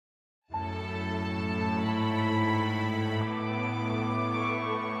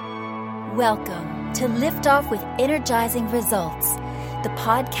Welcome to Lift Off with Energizing Results, the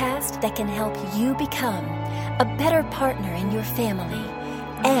podcast that can help you become a better partner in your family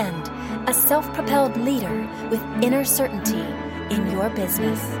and a self-propelled leader with inner certainty in your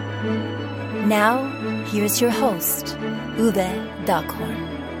business. Now, here's your host, Uwe Daghorn.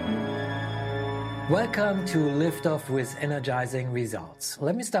 Welcome to Lift Off with Energizing Results.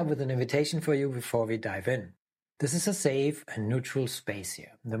 Let me start with an invitation for you before we dive in. This is a safe and neutral space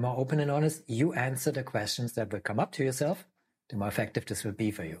here. The more open and honest you answer the questions that will come up to yourself, the more effective this will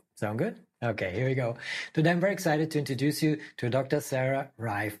be for you. Sound good? Okay, here we go. Today I'm very excited to introduce you to Dr. Sarah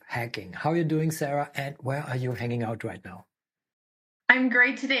Reiff-Hekking. How are you doing, Sarah, and where are you hanging out right now? I'm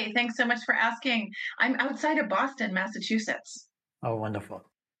great today. Thanks so much for asking. I'm outside of Boston, Massachusetts. Oh, wonderful.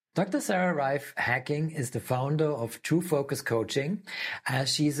 Dr. Sarah Reiff-Hekking is the founder of True Focus Coaching.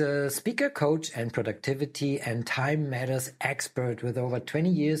 She's a speaker, coach, and productivity and time matters expert with over 20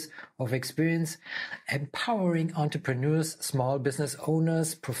 years of experience empowering entrepreneurs, small business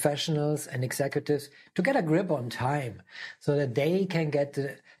owners, professionals, and executives to get a grip on time so that they can get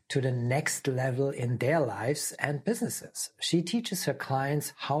to the next level in their lives and businesses. She teaches her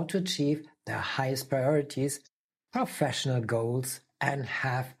clients how to achieve their highest priorities, professional goals, and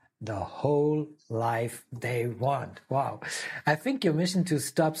have the whole life they want. Wow. I think your mission to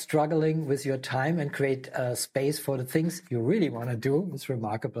stop struggling with your time and create a space for the things you really want to do is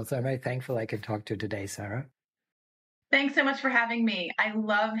remarkable. So I'm very thankful I can talk to you today, Sarah. Thanks so much for having me. I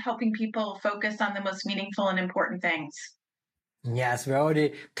love helping people focus on the most meaningful and important things. Yes, we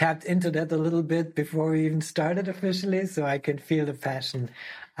already tapped into that a little bit before we even started officially, so I can feel the passion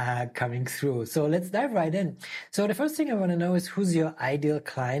coming through. So let's dive right in. So the first thing I want to know is who's your ideal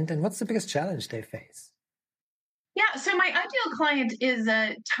client and what's the biggest challenge they face? Yeah, so my ideal client is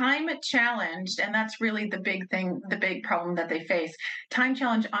a time challenged, and that's really the big thing, the big problem that they face. Time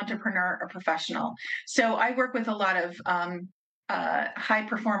challenged entrepreneur or professional. So I work with a lot of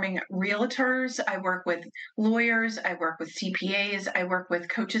high-performing realtors. I work with lawyers. I work with CPAs. I work with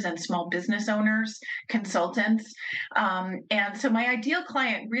coaches and small business owners, consultants. And so my ideal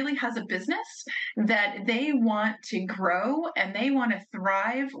client really has a business that they want to grow and they want to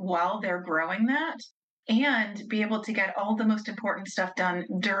thrive while they're growing that and be able to get all the most important stuff done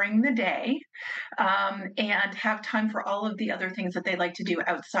during the day and have time for all of the other things that they like to do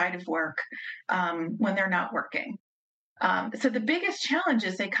outside of work when they're not working. So the biggest challenge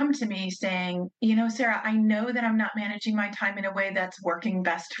is they come to me saying, Sarah, I know that I'm not managing my time in a way that's working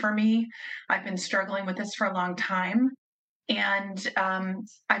best for me. I've been struggling with this for a long time. And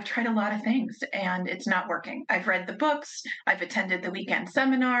I've tried a lot of things and it's not working. I've read the books, I've attended the weekend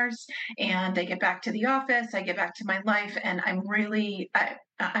seminars, and I get back to the office, I get back to my life, and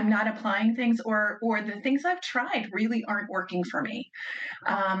I'm not applying things or the things I've tried really aren't working for me.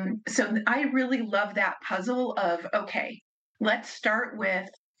 So I really love that puzzle of, okay, let's start with,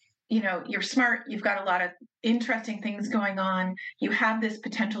 you're smart, you've got a lot of interesting things going on, you have this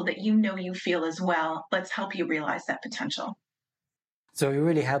potential that you feel as well. Let's help you realize that potential. So you're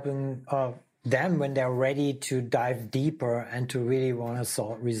really helping them when they're ready to dive deeper and to really want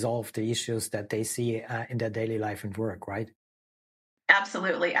to resolve the issues that they see in their daily life and work, right?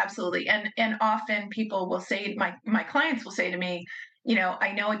 Absolutely, absolutely. And often people will say, my clients will say to me,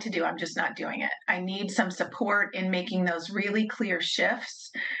 I know what to do, I'm just not doing it. I need some support in making those really clear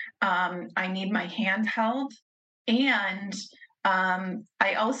shifts. I need my hand held. And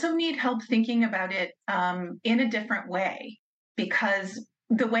I also need help thinking about it in a different way, because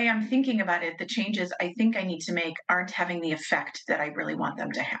the way I'm thinking about it, the changes I think I need to make aren't having the effect that I really want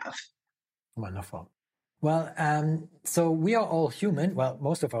them to have. Wonderful. Well, so we are all human. Well,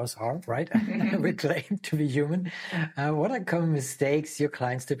 most of us are, right? We claim to be human. What are common mistakes your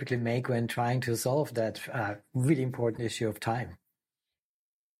clients typically make when trying to solve that really important issue of time?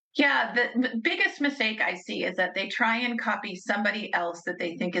 Yeah, the biggest mistake I see is that they try and copy somebody else that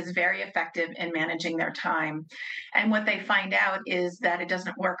they think is very effective in managing their time. And what they find out is that it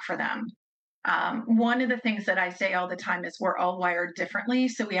doesn't work for them. One of the things that I say all the time is we're all wired differently,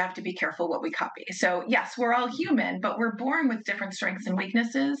 so we have to be careful what we copy. So yes, we're all human, but we're born with different strengths and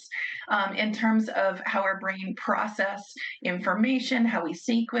weaknesses in terms of how our brain process information, how we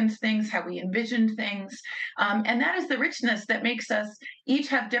sequence things, how we envision things. And that is the richness that makes us each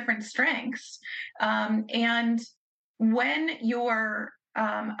have different strengths. And when you're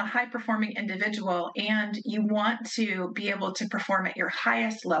a high-performing individual and you want to be able to perform at your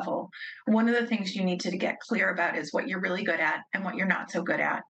highest level, one of the things you need to get clear about is what you're really good at and what you're not so good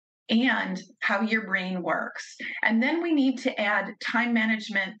at, and how your brain works. And then we need to add time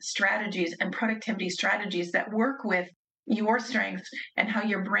management strategies and productivity strategies that work with your strengths, and how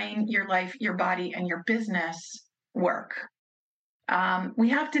your brain, your life, your body, and your business work. We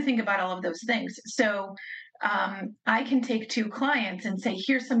have to think about all of those things. So I can take two clients and say,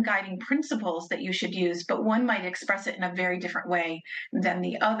 here's some guiding principles that you should use, but one might express it in a very different way than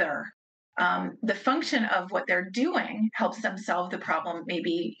the other. The function of what they're doing helps them solve the problem,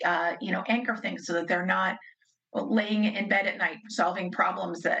 maybe, anchor things so that they're not laying in bed at night solving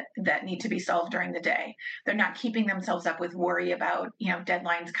problems that need to be solved during the day. They're not keeping themselves up with worry about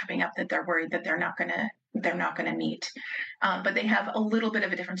deadlines coming up that they're worried that they're not going to meet. But they have a little bit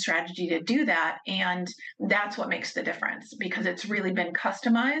of a different strategy to do that, and that's what makes the difference, because it's really been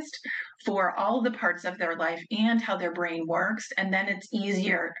customized for all the parts of their life and how their brain works, and then it's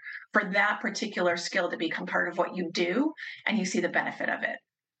easier for that particular skill to become part of what you do, and you see the benefit of it.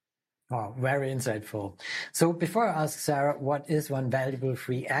 Wow, very insightful. So before I ask Sarah, what is one valuable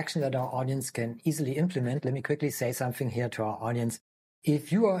free action that our audience can easily implement, let me quickly say something here to our audience.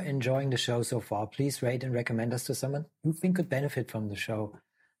 If you are enjoying the show so far, please rate and recommend us to someone you think could benefit from the show.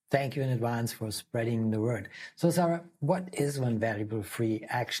 Thank you in advance for spreading the word. So Sarah, what is one valuable free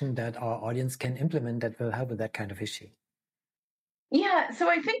action that our audience can implement that will help with that kind of issue? Yeah, so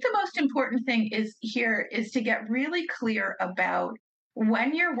I think the most important thing is to get really clear about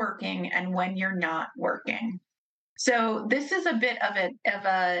when you're working and when you're not working. So this is a bit of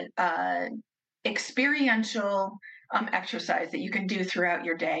a experiential exercise that you can do throughout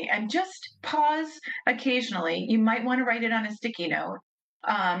your day, and just pause occasionally. You might want to write it on a sticky note,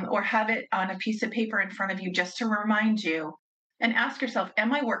 or have it on a piece of paper in front of you just to remind you, and ask yourself,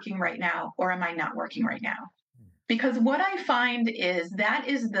 am I working right now or am I not working right now? Because what I find is that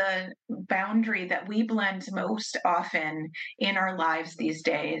is the boundary that we blend most often in our lives these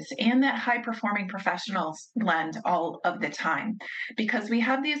days, and that high-performing professionals blend all of the time. Because we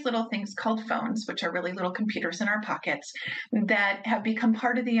have these little things called phones, which are really little computers in our pockets, that have become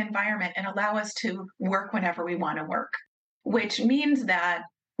part of the environment and allow us to work whenever we want to work, which means that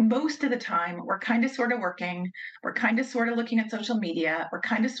most of the time we're kind of sort of working, we're kind of sort of looking at social media, we're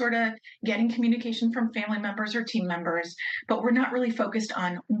kind of sort of getting communication from family members or team members, but we're not really focused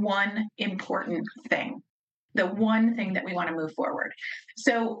on one important thing, the one thing that we want to move forward.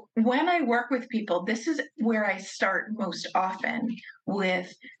 So when I work with people, this is where I start most often,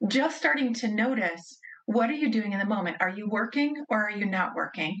 with just starting to notice, what are you doing in the moment? Are you working or are you not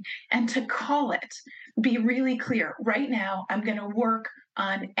working? And to call it, be really clear. Right now, I'm going to work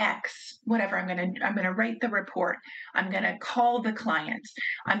on X, whatever. I'm going to write the report. I'm going to call the clients.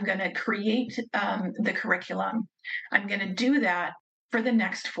 I'm going to create the curriculum. I'm going to do that for the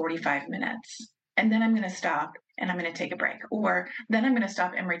next 45 minutes. And then I'm going to stop and I'm going to take a break. Or then I'm going to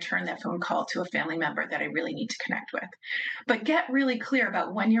stop and return that phone call to a family member that I really need to connect with. But get really clear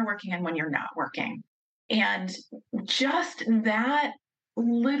about when you're working and when you're not working. And just that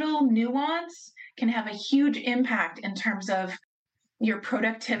little nuance can have a huge impact in terms of your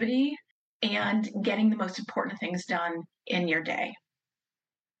productivity and getting the most important things done in your day.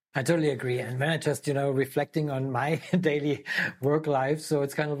 I totally agree. And when I just, reflecting on my daily work life, so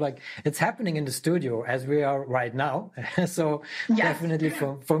it's kind of like it's happening in the studio as we are right now. So yes. Definitely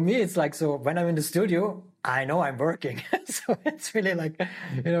for me, it's like, so when I'm in the studio, I know I'm working. So it's really like,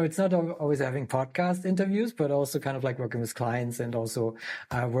 it's not always having podcast interviews, but also kind of like working with clients and also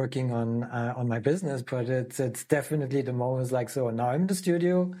working on my business. But it's definitely the moments like, so now I'm in the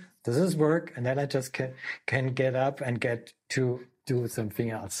studio, this is work. And then I just can get up and get to do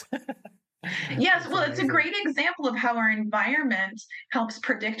something else. Yes, well, it's a great example of how our environment helps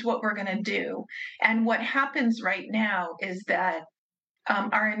predict what we're going to do. And what happens right now is that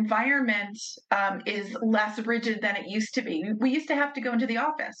our environment is less rigid than it used to be. We used to have to go into the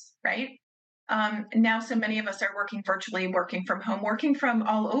office, right? Now, so many of us are working virtually, working from home, working from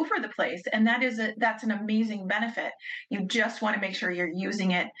all over the place. And that's an amazing benefit. You just want to make sure you're using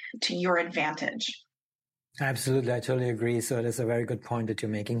it to your advantage. Absolutely. I totally agree. So it is a very good point that you're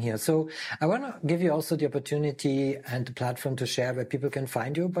making here. So I want to give you also the opportunity and the platform to share where people can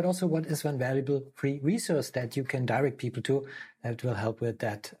find you, but also what is one valuable free resource that you can direct people to that will help with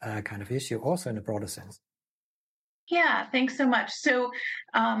that kind of issue, also in a broader sense. Yeah, thanks so much. So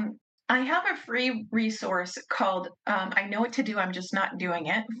I have a free resource called I Know What to Do, I'm Just Not Doing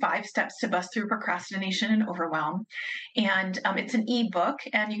It, 5 Steps to Bust Through Procrastination and Overwhelm. And it's an ebook,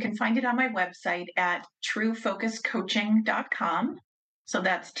 and you can find it on my website at truefocuscoaching.com. So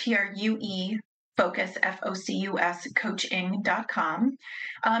that's TRUE Focus, Focus, coaching.com.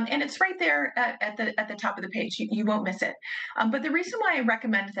 And it's right there at the top of the page. You won't miss it. But the reason why I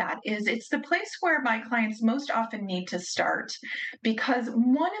recommend that is it's the place where my clients most often need to start, because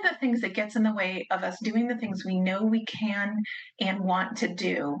one of the things that gets in the way of us doing the things we know we can and want to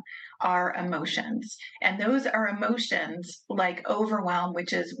do are emotions. And those are emotions like overwhelm,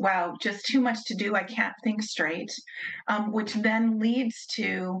 which is, wow, just too much to do. I can't think straight, which then leads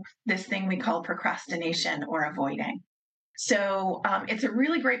to this thing we call procrastination or avoiding. So it's a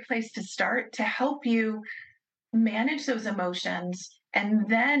really great place to start to help you manage those emotions. And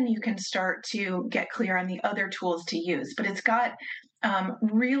then you can start to get clear on the other tools to use. But it's got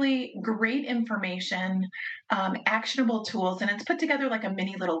really great information, actionable tools, and it's put together like a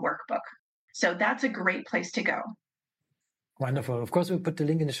mini little workbook. So that's a great place to go. Wonderful. Of course, we'll put the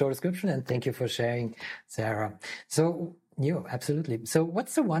link in the show description, and thank you for sharing, Sarah. So, absolutely. So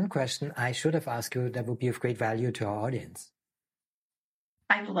what's the one question I should have asked you that would be of great value to our audience?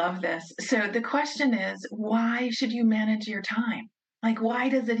 I love this. So the question is, why should you manage your time? Like, why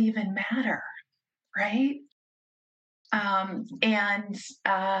does it even matter? Right?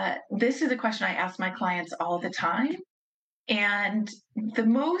 This is a question I ask my clients all the time. And the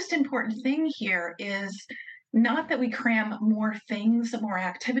most important thing here is not that we cram more things, more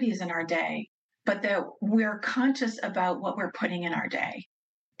activities in our day, but that we're conscious about what we're putting in our day,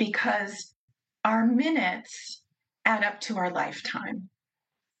 because our minutes add up to our lifetime.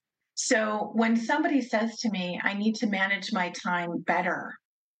 So when somebody says to me, I need to manage my time better,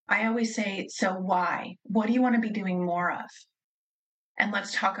 I always say, so why? What do you want to be doing more of? And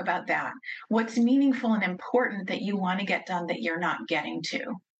let's talk about that. What's meaningful and important that you want to get done that you're not getting to?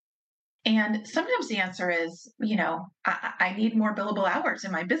 And sometimes the answer is, I need more billable hours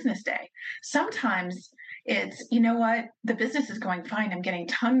in my business day. Sometimes it's, you know what, the business is going fine. I'm getting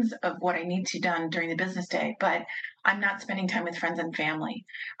tons of what I need to done during the business day, but I'm not spending time with friends and family.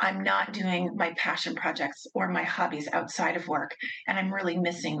 I'm not doing my passion projects or my hobbies outside of work, and I'm really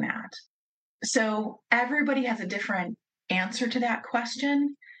missing that. So everybody has a different answer to that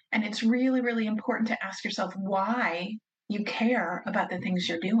question, and it's really, really important to ask yourself why you care about the things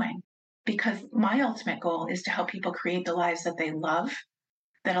you're doing. Because my ultimate goal is to help people create the lives that they love,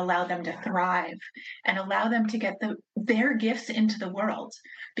 that allow them to thrive, and allow them to get their gifts into the world,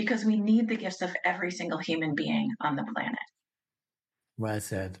 because we need the gifts of every single human being on the planet. Well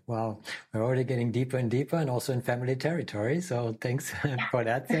said. Well, we're already getting deeper and deeper, and also in family territory. So thanks for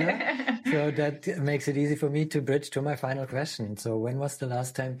that, Sarah. So that makes it easy for me to bridge to my final question. So when was the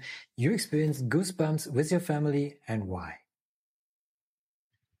last time you experienced goosebumps with your family, and why?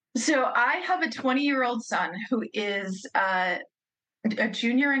 So I have a 20-year-old son who is a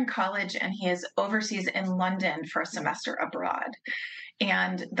junior in college, and he is overseas in London for a semester abroad.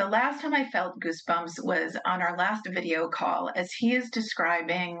 And the last time I felt goosebumps was on our last video call, as he is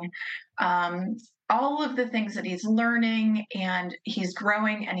describing all of the things that he's learning, and he's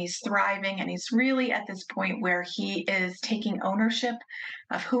growing and he's thriving. And he's really at this point where he is taking ownership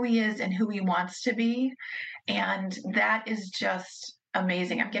of who he is and who he wants to be. And that is just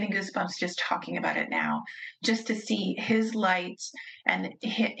amazing. I'm getting goosebumps just talking about it now, just to see his light and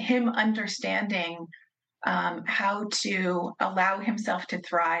him understanding how to allow himself to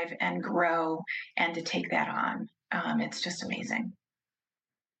thrive and grow and to take that on. It's just amazing.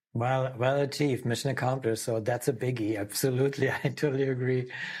 Well achieved, mission accomplished. So that's a biggie. Absolutely. I totally agree.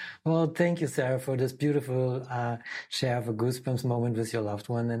 Well, thank you, Sarah, for this beautiful share of a goosebumps moment with your loved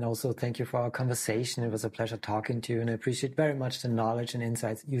one. And also thank you for our conversation. It was a pleasure talking to you, and I appreciate very much the knowledge and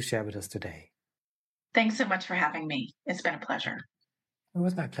insights you share with us today. Thanks so much for having me. It's been a pleasure. It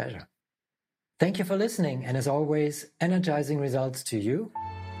was my pleasure. Thank you for listening. And as always, energizing results to you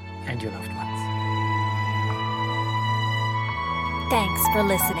and your loved ones. Thanks for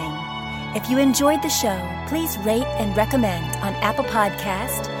listening. If you enjoyed the show, please rate and recommend on Apple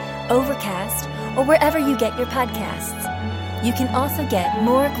Podcast, Overcast, or wherever you get your podcasts. You can also get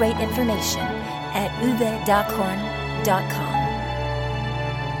more great information at uvedockhorn.com.